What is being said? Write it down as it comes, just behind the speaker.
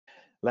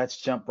let's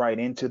jump right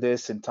into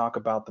this and talk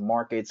about the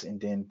markets and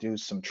then do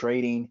some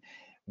trading.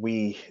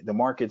 The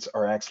markets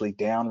are actually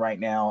down right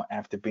now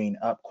after being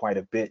up quite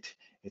a bit.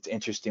 It's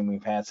interesting.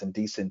 We've had some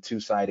decent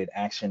two-sided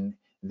action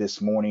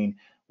this morning.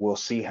 We'll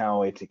see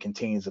how it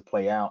continues to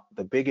play out.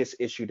 The biggest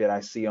issue that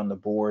I see on the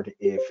board,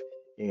 if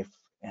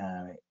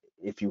uh,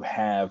 if you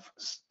have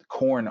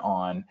corn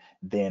on,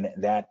 then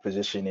that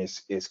position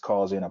is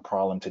causing a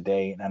problem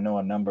today. And I know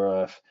a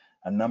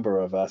number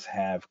of us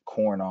have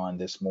corn on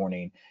this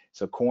morning.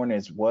 So corn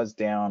was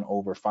down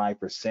over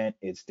 5%.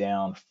 It's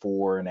down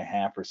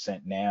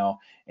 4.5% now,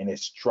 and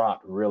it's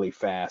dropped really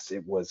fast.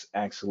 It was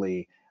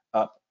actually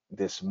up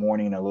this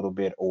morning a little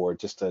bit, or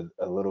just a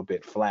little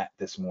bit flat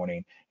this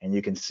morning. And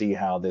you can see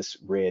how this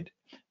red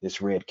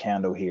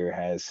candle here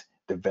has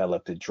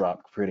developed. It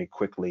dropped pretty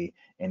quickly,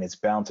 and it's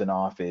bouncing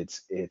off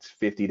its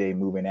 50-day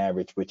moving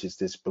average, which is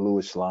this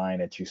bluish line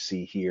that you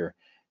see here.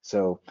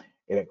 So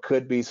it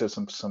could be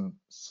some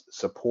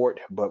support,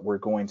 but we're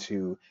going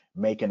to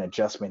make an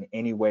adjustment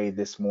anyway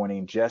this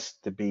morning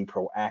just to be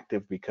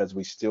proactive, because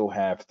we still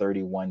have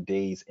 31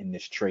 days in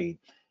this trade.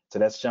 So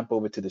let's jump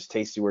over to this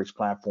Tastyworks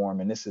platform,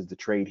 and this is the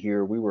trade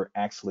here. We were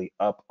actually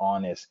up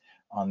on this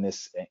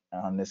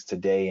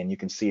today, and you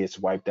can see it's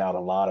wiped out a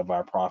lot of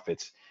our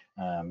profits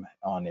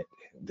on it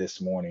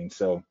this morning.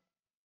 So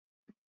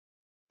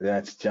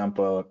let's jump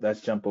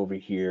over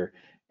here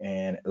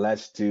and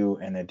let's do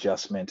an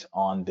adjustment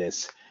on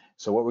this.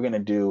 So what we're going to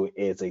do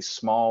is a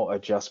small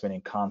adjustment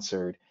in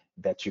concert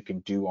that you can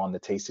do on the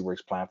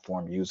Tastyworks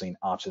platform using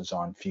options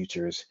on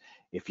futures.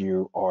 If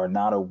you are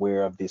not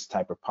aware of this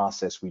type of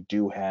process, we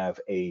do have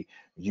a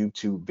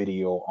YouTube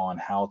video on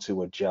how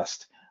to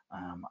adjust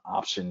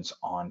options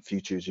on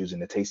futures using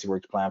the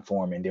Tastyworks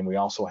platform. And then we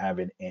also have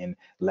it in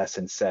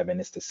lesson 7.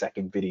 It's the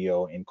second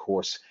video in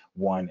course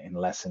 1 in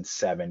lesson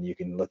 7. You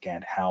can look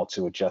at how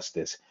to adjust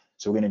this.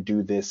 So we're going to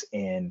do this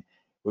in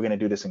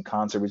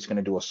concert. We're just going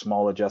to do a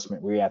small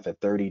adjustment. We're at the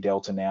 30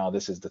 delta now.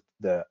 This is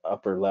the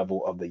upper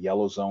level of the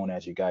yellow zone,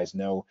 as you guys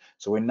know.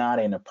 So we're not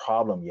in a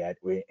problem yet.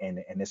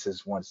 And this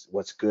is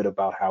what's good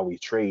about how we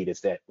trade,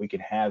 is that we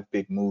can have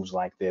big moves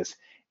like this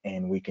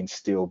and we can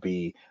still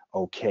be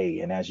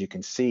okay. And as you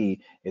can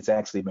see, it's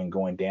actually been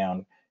going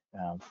down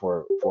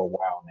for a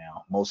while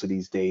now. Most of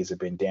these days have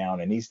been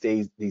down, and these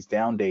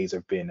down days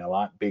have been a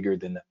lot bigger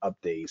than the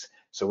up days.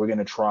 So we're going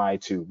to try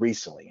to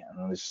recently,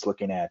 I'm just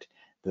looking at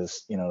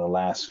this, the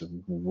last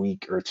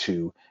week or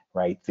two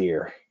right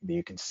there.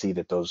 You can see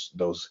that those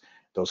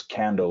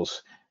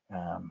candles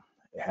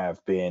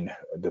have been,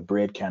 the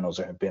bread candles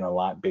have been a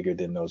lot bigger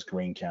than those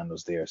green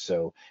candles there.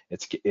 So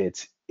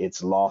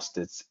it's lost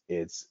its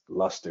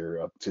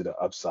luster up to the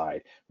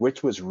upside,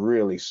 which was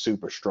really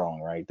super strong,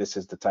 right? This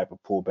is the type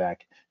of pullback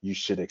you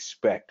should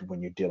expect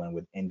when you're dealing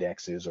with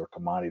indexes or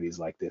commodities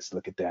like this.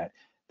 Look at that.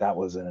 That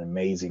was an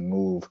amazing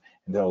move,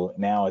 though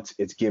now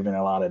it's giving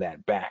a lot of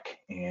that back,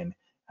 and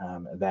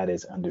that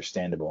is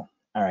understandable.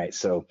 All right,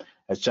 so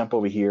let's jump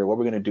over here. What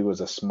we're going to do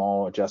is a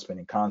small adjustment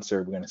in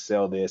concert. We're going to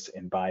sell this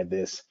and buy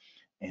this,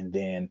 and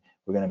then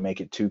we're going to make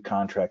it 2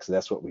 contracts. So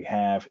that's what we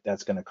have.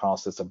 That's going to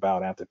cost us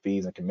about, after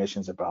fees and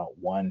commissions, about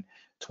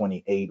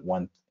 128,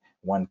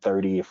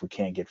 130 if we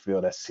can't get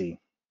filled. Let's see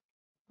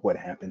what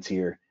happens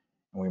here.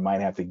 And we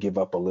might have to give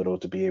up a little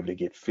to be able to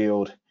get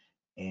filled.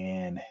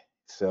 And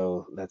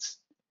so let's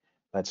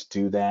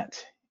do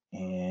that.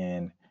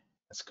 And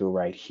let's go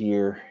right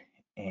here.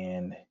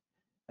 And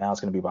now it's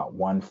going to be about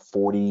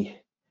 140,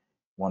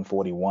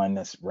 141.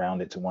 Let's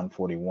round it to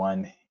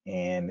 141,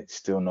 and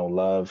still no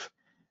love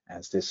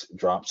as this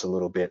drops a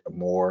little bit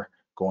more,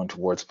 going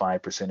towards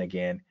 5%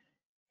 again.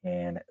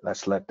 And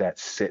let's let that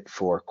sit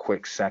for a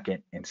quick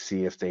second and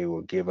see if they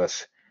will give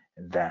us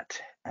that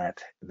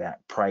at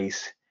that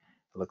price.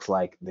 It looks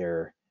like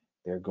they're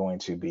going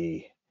to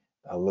be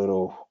a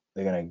little,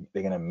 they're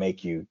gonna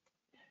make you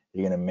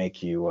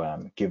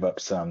give up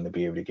some to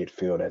be able to get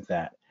filled at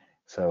that.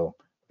 So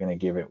we're going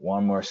to give it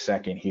one more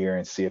second here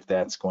and see if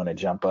that's going to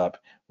jump up.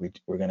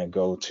 We're going to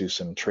go to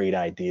some trade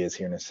ideas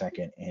here in a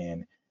second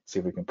and see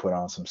if we can put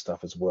on some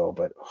stuff as well,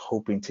 but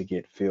hoping to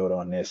get filled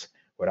on this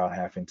without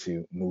having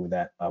to move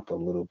that up a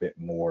little bit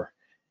more.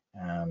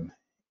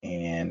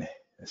 And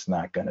it's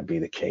not going to be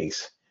the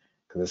case,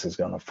 because this is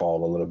going to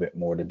fall a little bit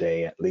more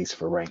today, at least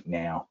for right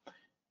now.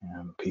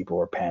 People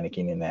are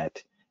panicking in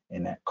that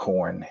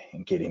corn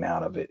and getting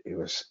out of it. It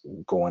was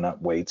going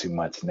up way too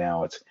much.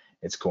 Now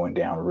it's going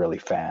down really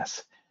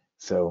fast.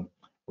 So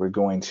we're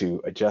going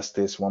to adjust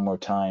this one more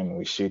time, and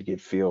we should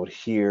get filled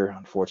here.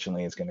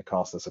 Unfortunately, it's going to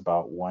cost us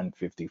about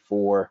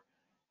 154,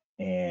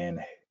 and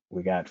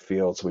we got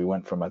filled. So we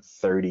went from a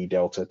 30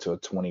 delta to a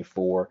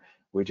 24.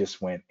 We just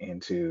went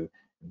into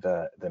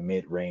the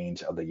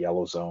mid-range of the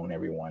yellow zone,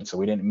 everyone. So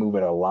we didn't move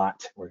it a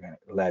lot. We're going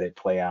to let it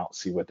play out,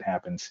 see what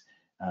happens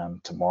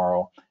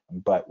tomorrow.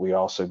 But we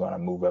also going to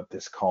move up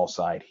this call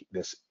side,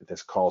 this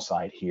call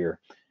side here.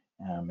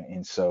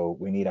 And so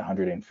we need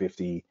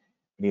 $154,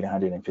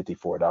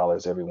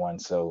 everyone.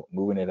 So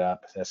moving it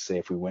up, let's say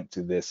if we went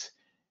to this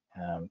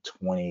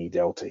 20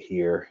 delta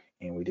here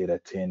and we did a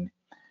 10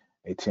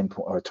 a 10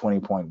 point or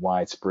 20-point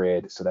wide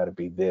spread. So that'll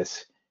be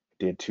this.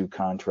 Did 2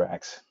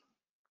 contracts.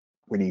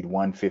 We need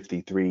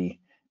 153.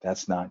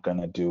 That's not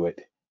going to do it.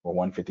 Or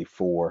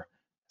 154.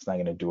 It's not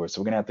going to do it.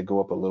 So we're going to have to go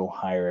up a little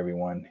higher,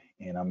 everyone.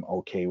 And I'm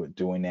okay with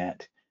doing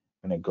that.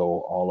 I'm going to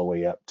go all the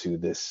way up to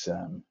this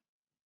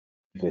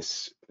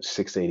this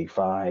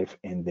 685,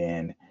 and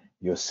then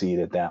you'll see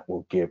that that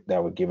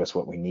would give us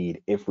what we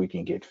need if we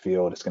can get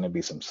filled. It's going to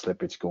be some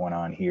slippage going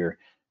on here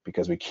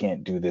because we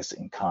can't do this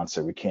in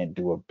concert. We can't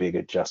do a big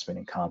adjustment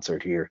in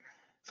concert here.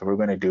 So what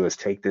we're going to do is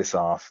take this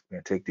off. We're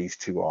going to take these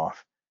two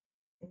off,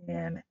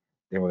 and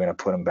then we're going to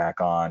put them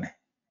back on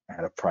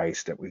at a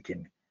price that we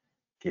can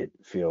get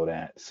filled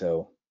at.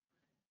 So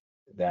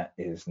that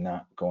is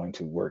not going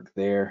to work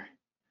there.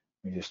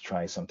 Let me just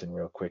try something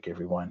real quick,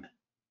 everyone.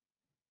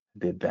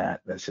 Did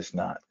that. That's just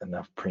not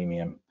enough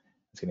premium.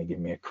 It's going to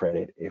give me a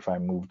credit. If I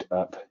moved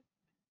up,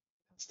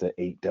 it's the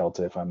 8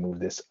 delta. If I move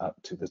this up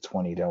to the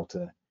 20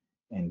 delta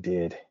and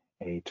did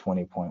a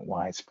 20-point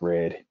wide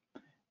spread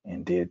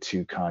and did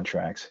 2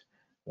 contracts,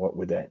 what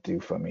would that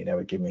do for me? That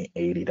would give me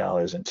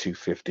 $80 and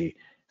 $250.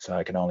 So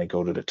I can only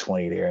go to the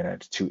 20 there, and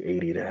that's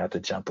 $280 to have to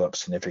jump up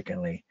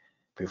significantly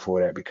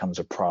before that becomes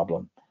a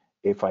problem.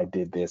 If I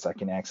did this, I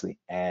can actually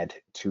add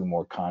 2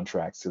 more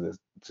contracts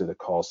to the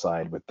call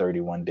side with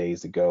 31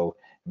 days to go,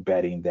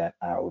 betting that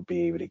I will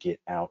be able to get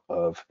out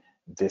of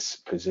this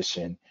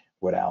position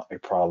without a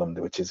problem,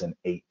 which is an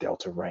 8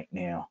 delta right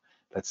now.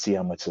 Let's see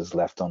how much is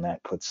left on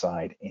that put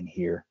side in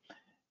here.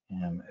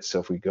 So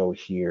if we go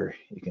here,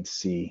 you can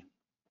see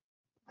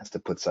that's the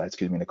put side,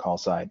 excuse me, the call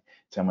side.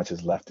 So how much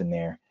is left in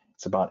there?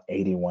 It's about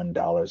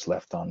 $81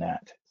 left on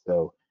that.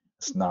 So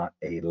it's not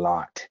a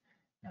lot,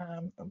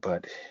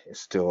 but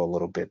it's still a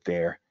little bit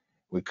there.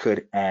 We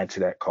could add to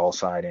that call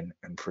side and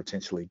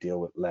potentially deal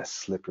with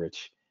less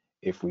slippage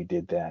if we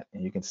did that.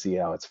 And you can see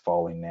how it's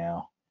falling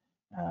now.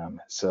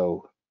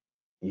 So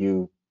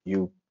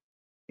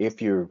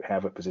if you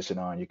have a position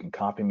on, you can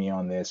copy me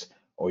on this,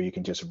 or you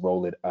can just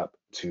roll it up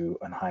to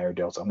a higher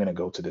delta. I'm going to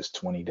go to this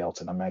 20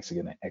 delta, and I'm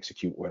actually going to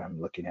execute what I'm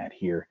looking at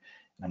here.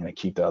 And I'm going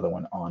to keep the other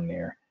one on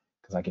there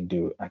because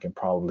I can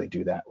probably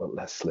do that with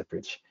less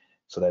slippage.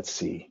 So let's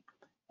see.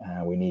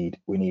 We need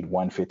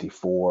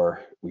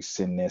 154. We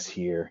send this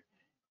here,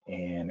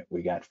 and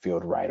we got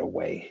filled right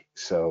away.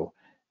 So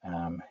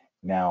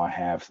now I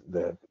have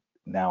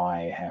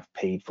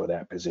paid for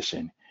that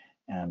position.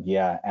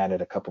 Yeah, I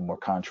added a couple more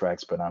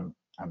contracts, but I'm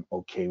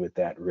okay with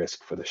that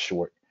risk for the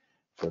short,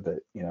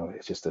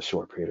 it's just a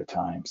short period of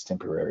time. It's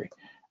temporary.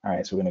 All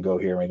right, so we're going to go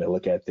here and we're going to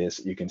look at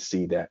this. You can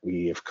see that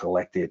we have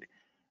collected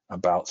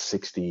about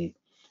 $50,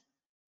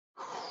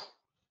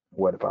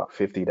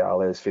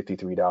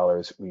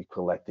 $53 we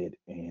collected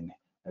in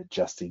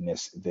adjusting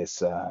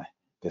this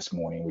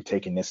morning. We're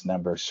taking this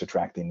number,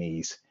 subtracting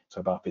these,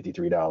 so about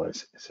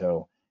 $53.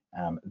 So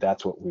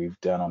that's what we've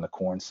done on the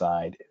corn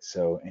side.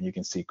 So, and you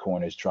can see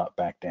corn has dropped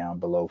back down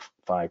below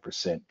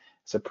 5%.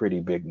 It's a pretty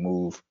big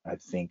move. I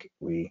think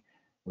we're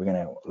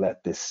gonna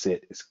let this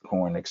sit.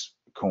 Corn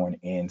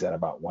ends at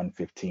about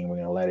 115. We're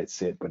gonna let it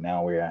sit, but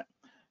now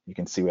you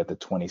can see we're at the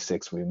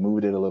 26. We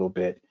moved it a little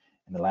bit,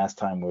 and the last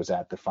time was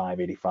at the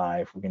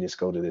 585. We can just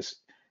go to this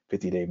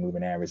 50-day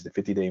moving average. The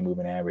 50-day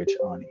moving average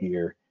on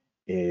here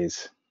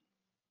it's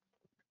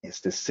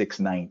the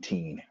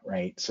 619,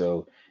 right?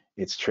 So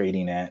it's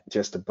trading at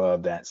just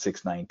above that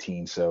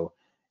 619. So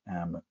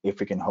if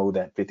we can hold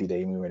that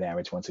 50-day moving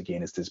average, once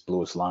again, it's this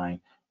bluest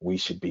line, we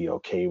should be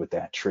okay with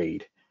that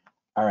trade.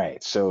 All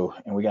right, so,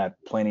 and we got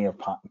plenty of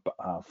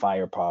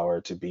firepower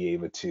to be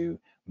able to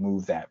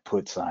move that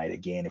put side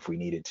again if we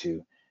needed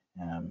to.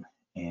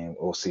 And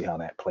we'll see how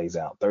that plays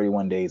out.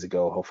 31 days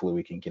ago, hopefully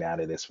we can get out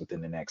of this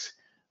within the next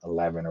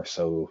 11 or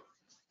so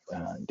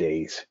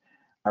days.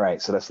 All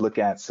right, so let's look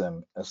at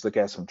some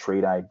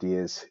trade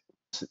ideas.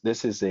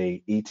 This is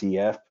a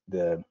ETF,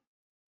 the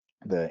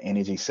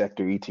energy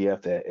sector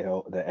ETF,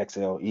 the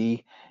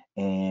XLE,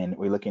 and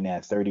we're looking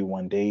at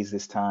 31 days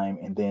this time.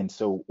 And then,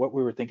 so what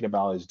we were thinking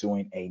about is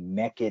doing a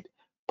naked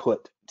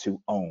put to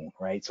own,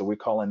 right? So we're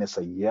calling this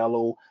a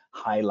yellow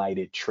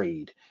highlighted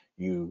trade.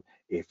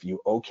 If you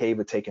okay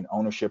with taking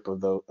ownership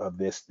of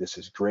this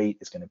is great.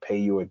 It's going to pay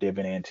you a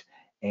dividend,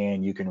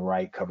 and you can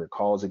write covered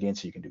calls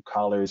against it. You can do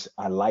collars.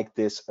 I like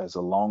this as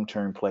a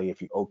long-term play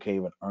if you're okay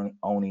with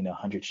owning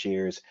 100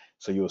 shares.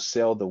 So you'll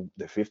sell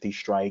the 50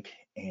 strike,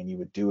 and you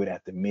would do it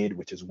at the mid,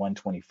 which is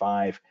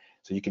 125.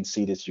 So you can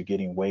see this, you're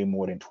getting way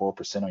more than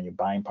 12% on your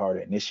buying power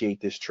to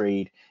initiate this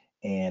trade.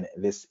 And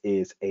this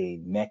is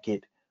a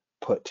naked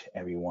put,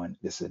 everyone.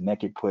 This is a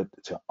naked put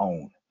to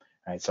own.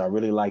 All right, so I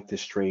really like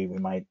this trade. We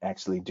might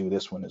actually do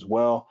this one as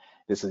well.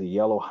 This is a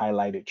yellow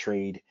highlighted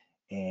trade.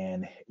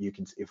 And you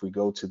can, if we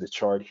go to the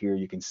chart here,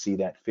 you can see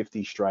that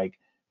 50 strike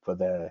for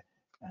the,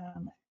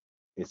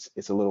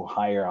 it's a little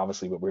higher,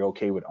 obviously, but we're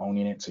okay with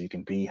owning it. So you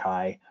can be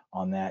high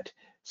on that.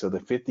 So the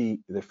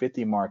 50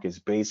 mark is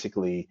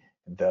basically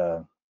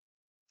let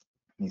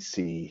me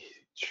see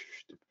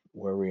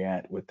where we're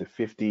at with the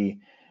 50.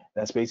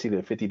 That's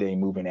basically the 50-day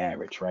moving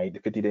average, right? The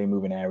 50-day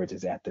moving average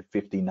is at the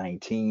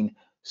 50.19.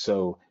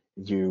 So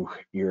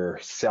you're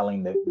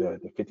selling the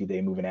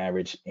 50-day moving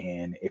average,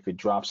 and if it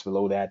drops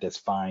below that, that's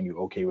fine.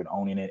 You're okay with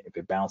owning it. If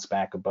it bounced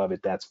back above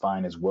it, that's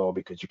fine as well,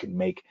 because you can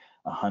make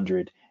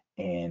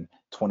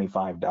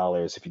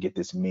 $125 if you get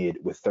this mid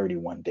with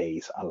 31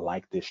 days. I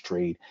like this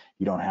trade.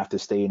 You don't have to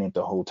stay in it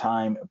the whole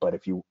time, but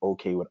if you're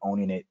okay with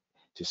owning it,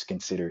 just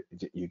consider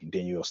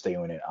then you'll stay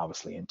on it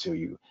obviously until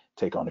you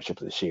take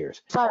ownership of the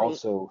shares. Sorry,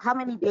 Also, how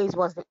many days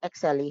was the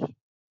XLE?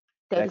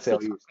 36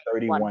 XLE or is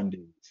 31? 31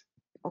 days.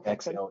 Okay,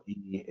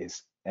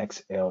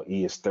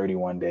 XLE is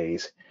 31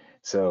 days.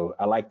 So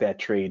I like that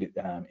trade,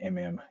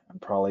 MM. I'm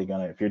probably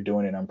gonna, if you're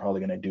doing it, I'm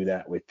probably gonna do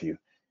that with you.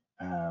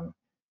 I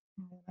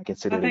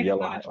consider it a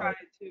yellow highlight.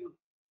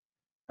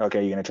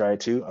 Okay, you're gonna try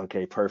it too?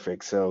 Okay,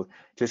 perfect. So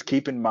just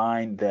keep in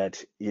mind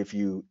that if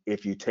you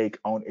have to take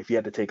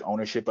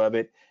ownership of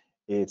it,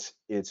 it's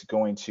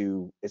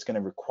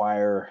gonna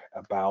require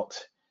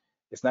about,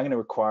 it's not going to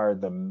require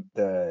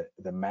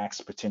the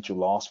max potential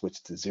loss, which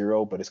is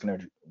 0, but it's going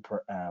to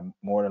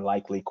more than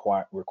likely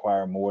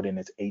require more than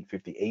its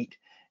 858.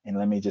 And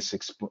let me just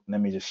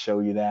show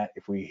you that.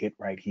 If we hit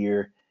right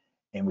here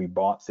and we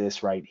bought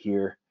this right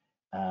here,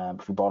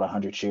 if we bought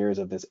 100 shares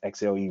of this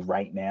XLE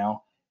right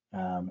now,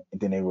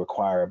 then it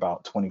require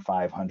about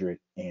 2,500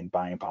 in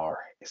buying power.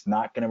 It's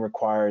not going to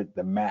require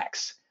the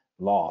max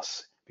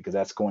loss, because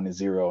that's going to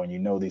 0, and you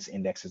know these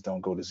indexes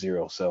don't go to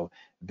 0. So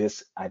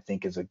this, I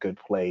think, is a good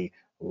play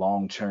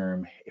long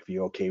term if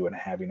you're okay with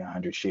having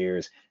 100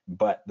 shares.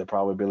 But the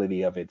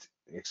probability of it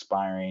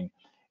expiring,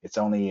 it's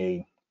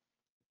only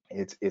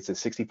it's a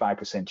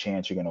 65%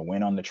 chance you're going to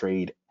win on the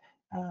trade,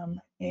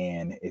 and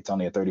it's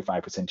only a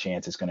 35%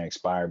 chance it's going to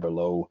expire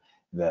below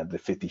the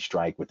 50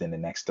 strike within the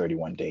next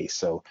 31 days.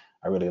 So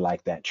I really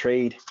like that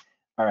trade.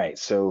 All right,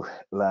 so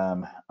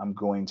I'm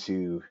going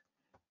to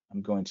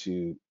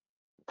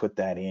put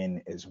that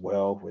in as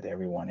well with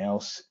everyone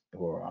else,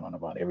 or I don't know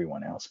about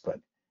everyone else, but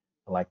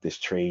I like this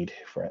trade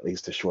for at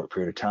least a short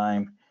period of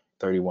time,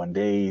 31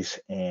 days,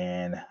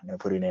 and I'm gonna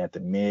put it in at the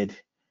mid.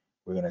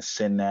 We're gonna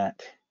send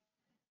that,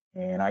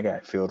 and I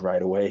got filled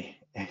right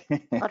away.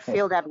 Got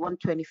filled at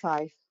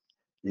 125.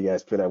 You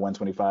guys put at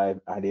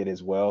 125. I did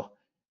as well.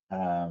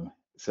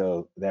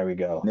 So there we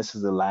go. This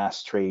is the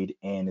last trade,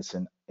 and it's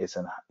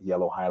a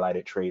yellow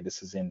highlighted trade.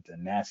 This is in the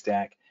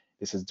Nasdaq.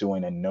 This is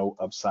doing a no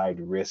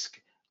upside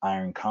risk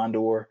iron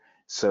condor.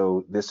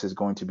 So this is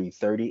going to be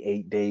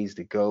 38 days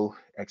to go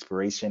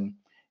expiration,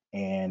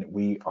 and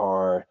we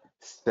are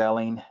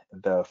selling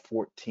the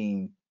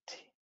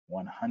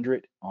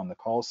 14,100 on the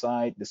call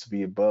side. This will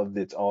be above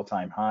its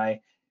all-time high,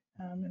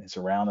 and it's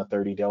around the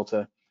 30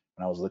 delta.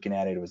 When I was looking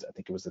at it, I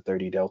think it was the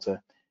 30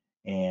 delta.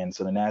 And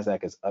so the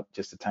NASDAQ is up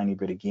just a tiny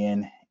bit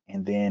again.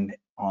 And then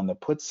on the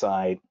put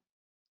side,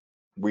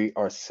 we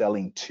are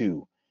selling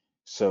 2.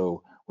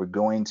 So we're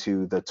going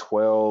to the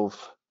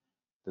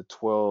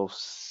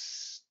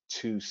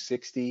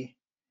 12,260.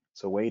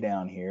 So way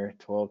down here,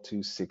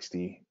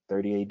 12,260,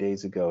 38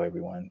 days ago,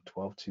 everyone,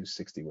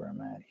 12,260 where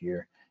I'm at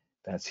here.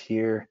 That's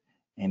here.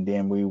 And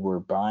then we were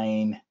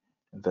buying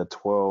the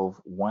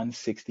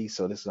 12,160.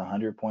 So this is a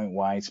 100-point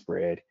wide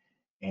spread,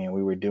 and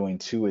we were doing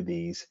 2 of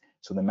these.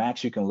 So the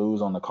max you can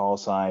lose on the call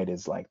side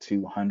is like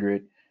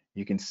 200.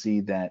 You can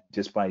see that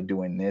just by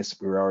doing this,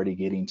 we're already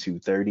getting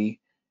 230.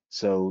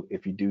 So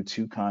if you do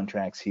 2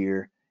 contracts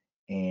here,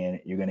 and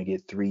you're going to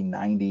get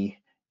 390,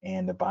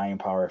 and the buying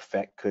power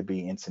effect could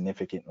be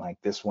insignificant like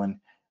this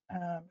one.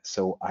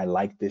 So I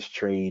like this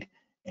trade,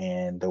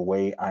 and the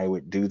way I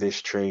would do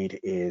this trade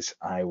is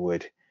I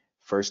would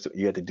first,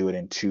 you have to do it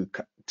in two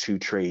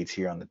trades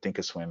here on the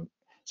Thinkorswim,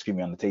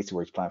 on the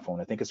Tastyworks platform.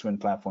 The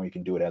Thinkorswim platform, you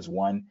can do it as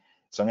one.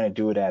 So I'm going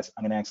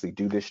to actually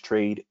do this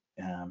trade,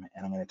 and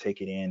I'm going to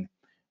take it in.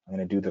 I'm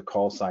going to do the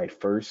call side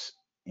first,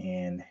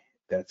 and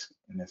let's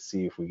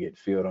see if we get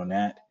filled on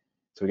that.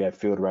 So we got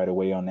filled right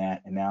away on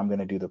that. And now I'm going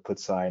to do the put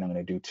side. I'm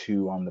going to do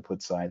 2 on the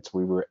put side.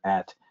 So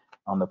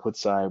on the put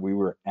side, we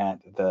were at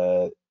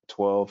the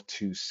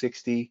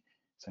 12,260.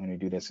 So I'm going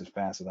to do this as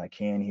fast as I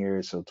can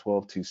here. So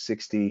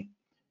 12,260.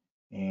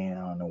 And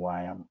I don't know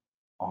why I'm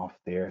off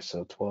there.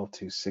 So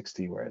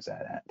 12,260, where is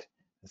that at?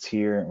 It's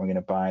here. And we're going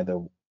to buy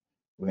the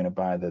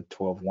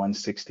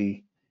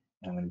 12,160.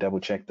 I'm going to double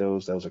check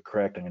those. Those are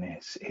correct. I'm going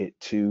to hit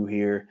 2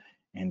 here.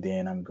 And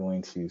then I'm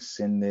going to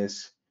send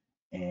this,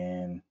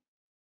 and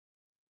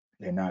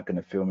they're not going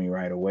to fill me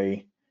right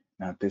away,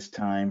 not this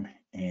time.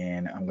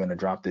 And I'm going to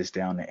drop this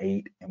down to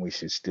 8, and we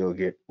should still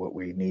get what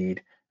we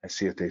need. Let's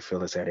see if they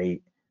fill us at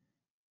 8.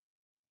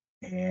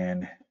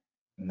 And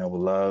no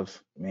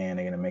love, man,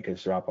 they're going to make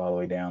us drop all the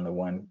way down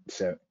to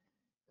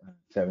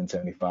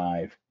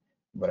 775.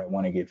 But I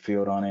want to get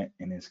filled on it,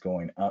 and it's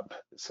going up.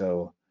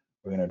 So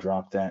we're going to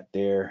drop that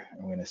there,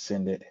 and we're going to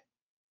send it,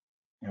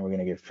 and we're going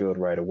to get filled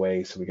right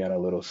away. So we got a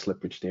little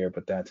slippage there,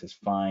 but that's just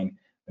fine.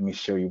 Let me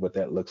show you what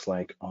that looks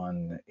like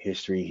on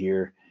history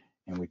here.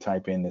 And we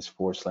type in this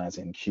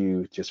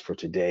 /NQ just for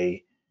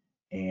today.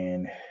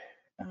 And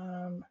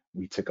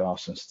we took off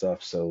some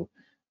stuff. So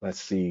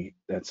let's see,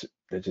 let's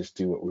just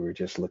do what we were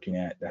just looking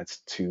at.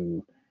 That's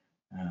 2,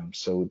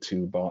 sold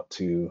 2, bought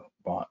 2,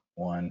 bought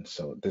one.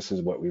 So this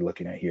is what we're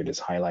looking at here,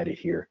 just highlighted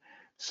here.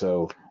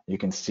 So you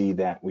can see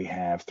that we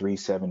have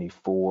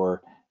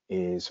 374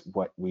 is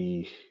what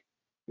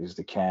is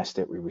the cash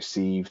that we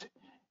received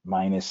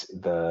minus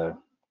the,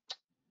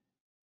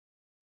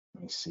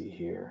 let me see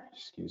here,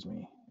 excuse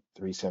me,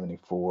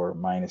 374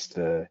 minus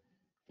the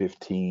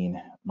 15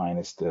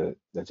 minus the,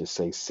 let's just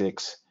say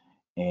 6,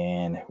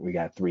 and we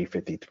got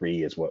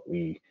 353 is what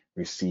we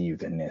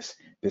received in this.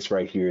 This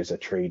right here is a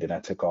trade that I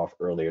took off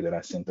earlier that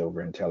I sent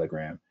over in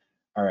Telegram.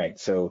 All right,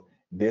 so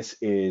this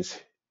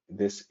is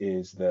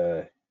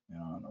the, I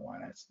don't know why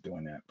that's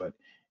doing that, but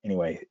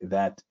anyway,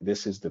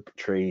 this is the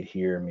trade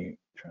here. Let me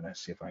try to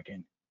see if I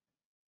can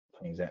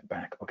change that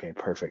back. Okay,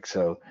 perfect.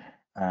 So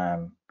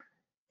and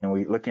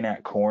we looking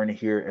at corn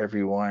here,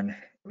 everyone.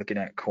 Looking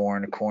at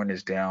corn. Corn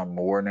is down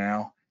more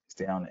now. It's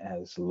down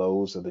as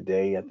lows of the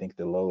day. I think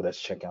the low, let's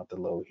check out the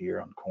low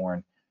here on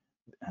corn.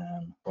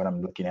 What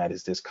I'm looking at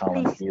is this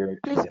column here.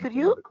 Please, could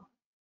you,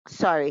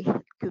 sorry,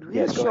 could you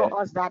Yes, go show ahead.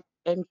 us that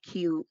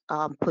NQ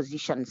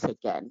positions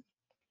again?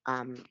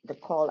 The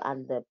call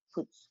and the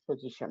puts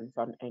positions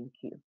on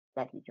NQ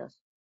that you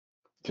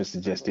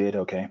just did,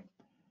 okay.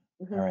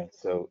 All right,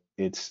 so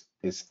it's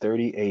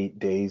 38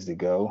 days to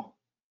go.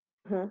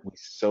 We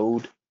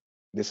sold,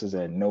 this is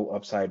a no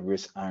upside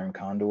risk iron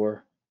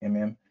condor,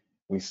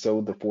 We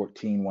sold the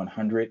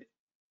 14,100.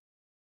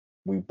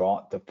 We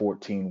bought the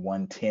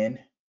 14,110,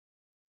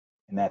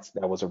 and that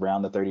was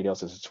around the 30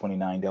 delta. It's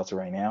 29 delta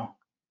right now.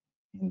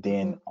 And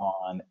then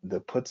on the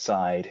put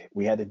side,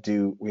 we had to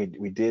do, we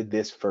did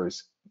this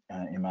first.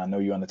 And I know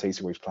you're on the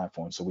Tasty Waves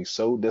platform, so we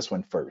sold this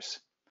one first,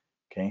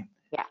 okay?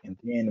 Yeah. And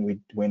then we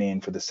went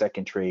in for the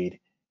second trade,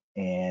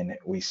 and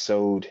we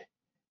sold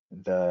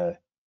the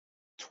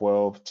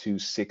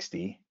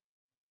 12,260,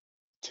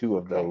 two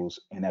of those,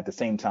 and at the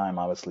same time,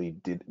 obviously,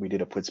 we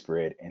did a put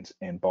spread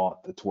and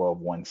bought the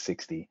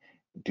 12,160.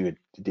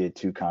 Did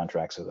two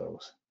contracts of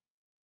those.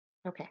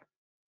 Okay.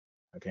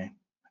 Okay.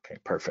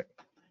 Perfect.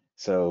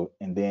 So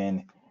and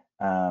then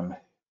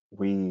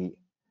we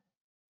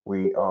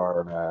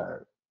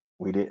are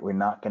we're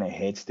not going to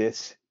hedge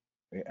this.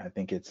 I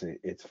think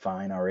it's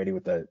fine already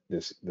with the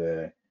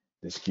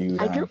skewed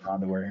iron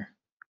condor.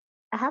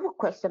 I have a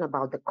question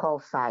about the call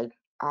side.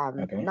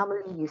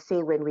 Normally you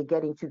say when we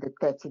get into the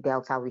 30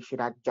 delta we should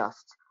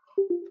adjust.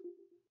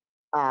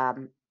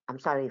 I'm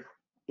sorry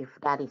if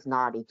that is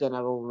not a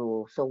general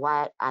rule. So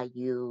why are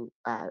you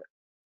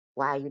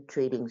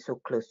trading so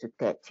close to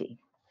 30?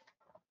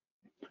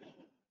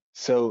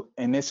 So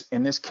in this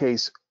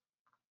case,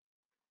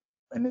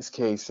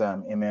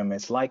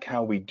 it's like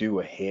how we do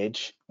a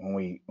hedge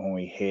when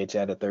we hedge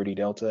at a 30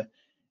 delta.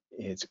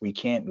 We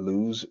can't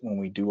lose when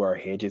we do our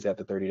hedges at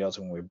the 30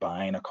 delta when we're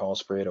buying a call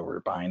spread or we're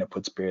buying a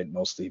put spread,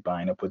 mostly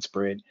buying a put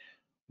spread.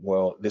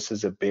 Well, this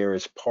is a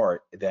bearish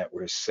part that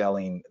we're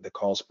selling the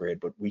call spread,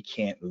 but we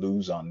can't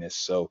lose on this.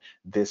 So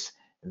this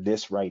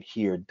right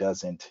here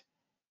does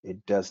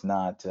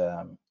not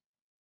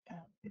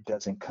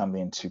come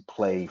into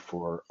play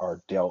for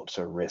our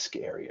delta risk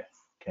area.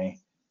 Okay.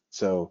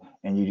 So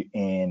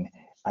and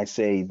I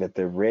say that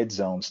the red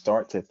zone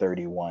starts at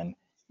 31,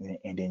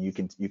 and then you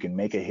can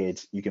make a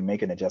hedge, you can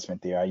make an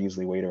adjustment there. I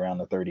usually wait around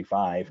the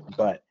 35,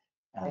 but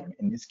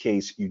in this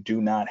case, you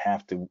do not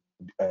have to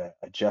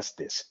adjust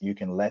this. You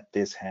can let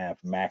this have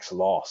max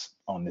loss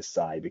on this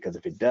side, because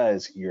if it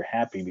does, you're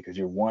happy because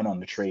you're one on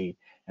the trade.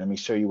 And let me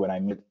show you what I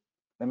mean.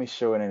 Let me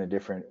show it in a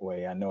different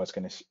way. I know it's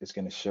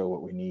gonna show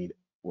what we need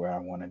where I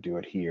want to do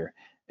it here.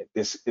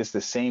 It's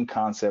the same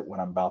concept what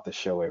I'm about to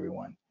show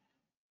everyone.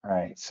 All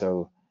right,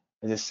 so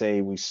let's just say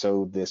we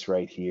sold this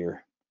right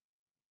here,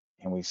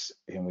 and we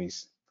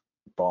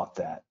bought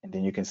that, and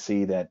then you can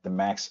see that the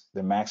max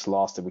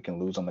loss that we can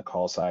lose on the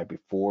call side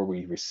before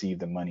we receive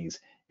the monies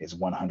is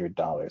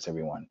 $100,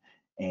 everyone.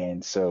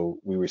 And so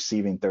we're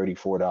receiving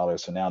 $34,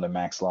 so now the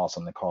max loss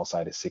on the call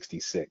side is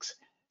 66.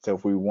 So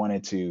if we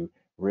wanted to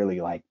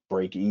really like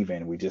break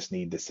even, we just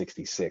need the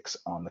 66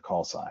 on the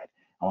call side,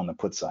 on the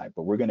put side,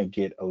 but we're going to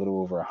get a little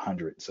over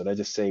 100. So let's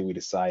just say we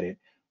decided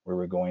we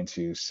were going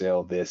to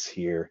sell this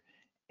here,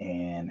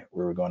 and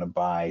we were going to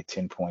buy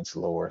 10 points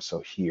lower, so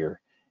here,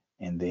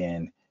 and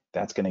then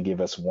that's going to give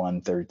us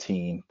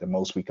 113. The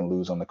most we can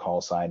lose on the call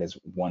side is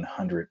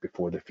 100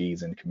 before the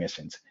fees and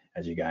commissions,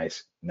 as you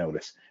guys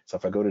notice. So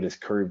if I go to this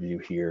curve view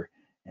here,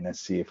 and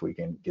let's see if we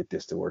can get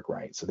this to work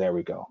right. So there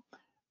we go.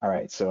 All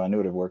right, so I knew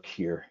it would work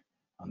here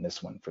on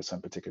this one for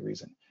some particular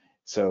reason.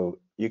 So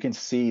you can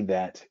see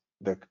that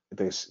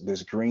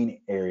this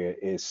green area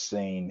is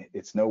saying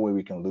it's no way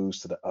we can lose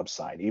to the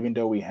upside. Even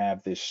though we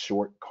have this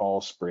short call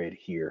spread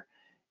here,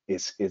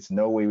 it's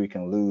no way we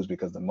can lose,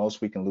 because the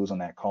most we can lose on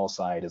that call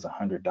side is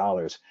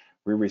 $100.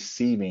 We're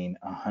receiving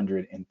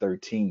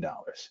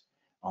 $113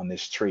 on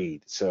this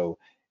trade. So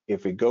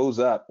if it goes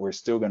up, we're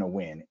still going to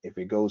win. If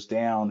it goes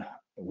down,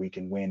 we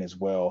can win as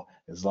well,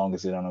 as long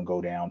as it don't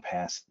go down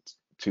past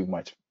too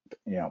much,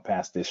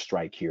 past this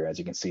strike here. As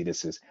you can see,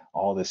 this is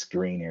all this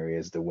green area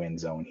is the win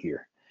zone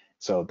here.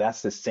 So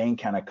that's the same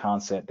kind of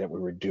concept that we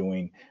were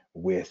doing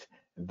with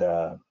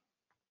the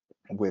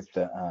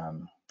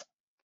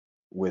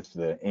with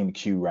the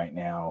NQ right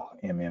now,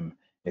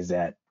 is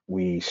that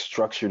we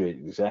structured it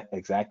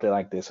exactly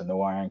like this: a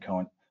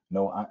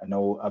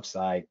no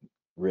upside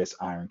risk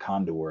iron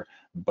condor.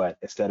 But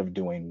instead of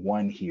doing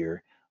one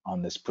here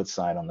on this put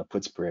side on the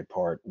put spread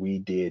part, we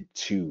did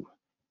two.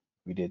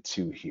 We did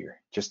two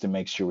here just to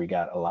make sure we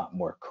got a lot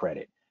more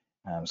credit.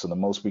 So the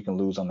most we can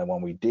lose on the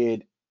one we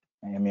did,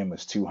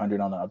 was 200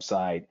 on the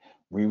upside.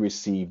 We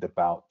received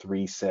about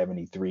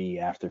 373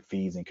 after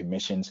fees and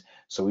commissions.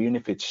 So even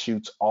if it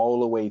shoots all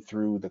the way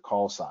through the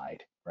call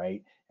side,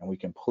 right, and we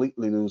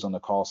completely lose on the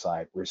call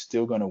side, we're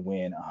still going to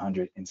win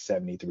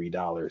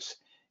 $173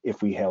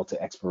 if we held to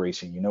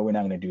expiration. You know, we're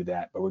not going to do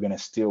that, but we're going to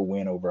still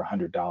win over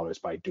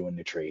 $100 by doing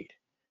the trade.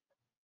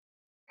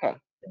 Okay.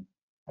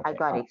 I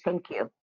got it. Thank you.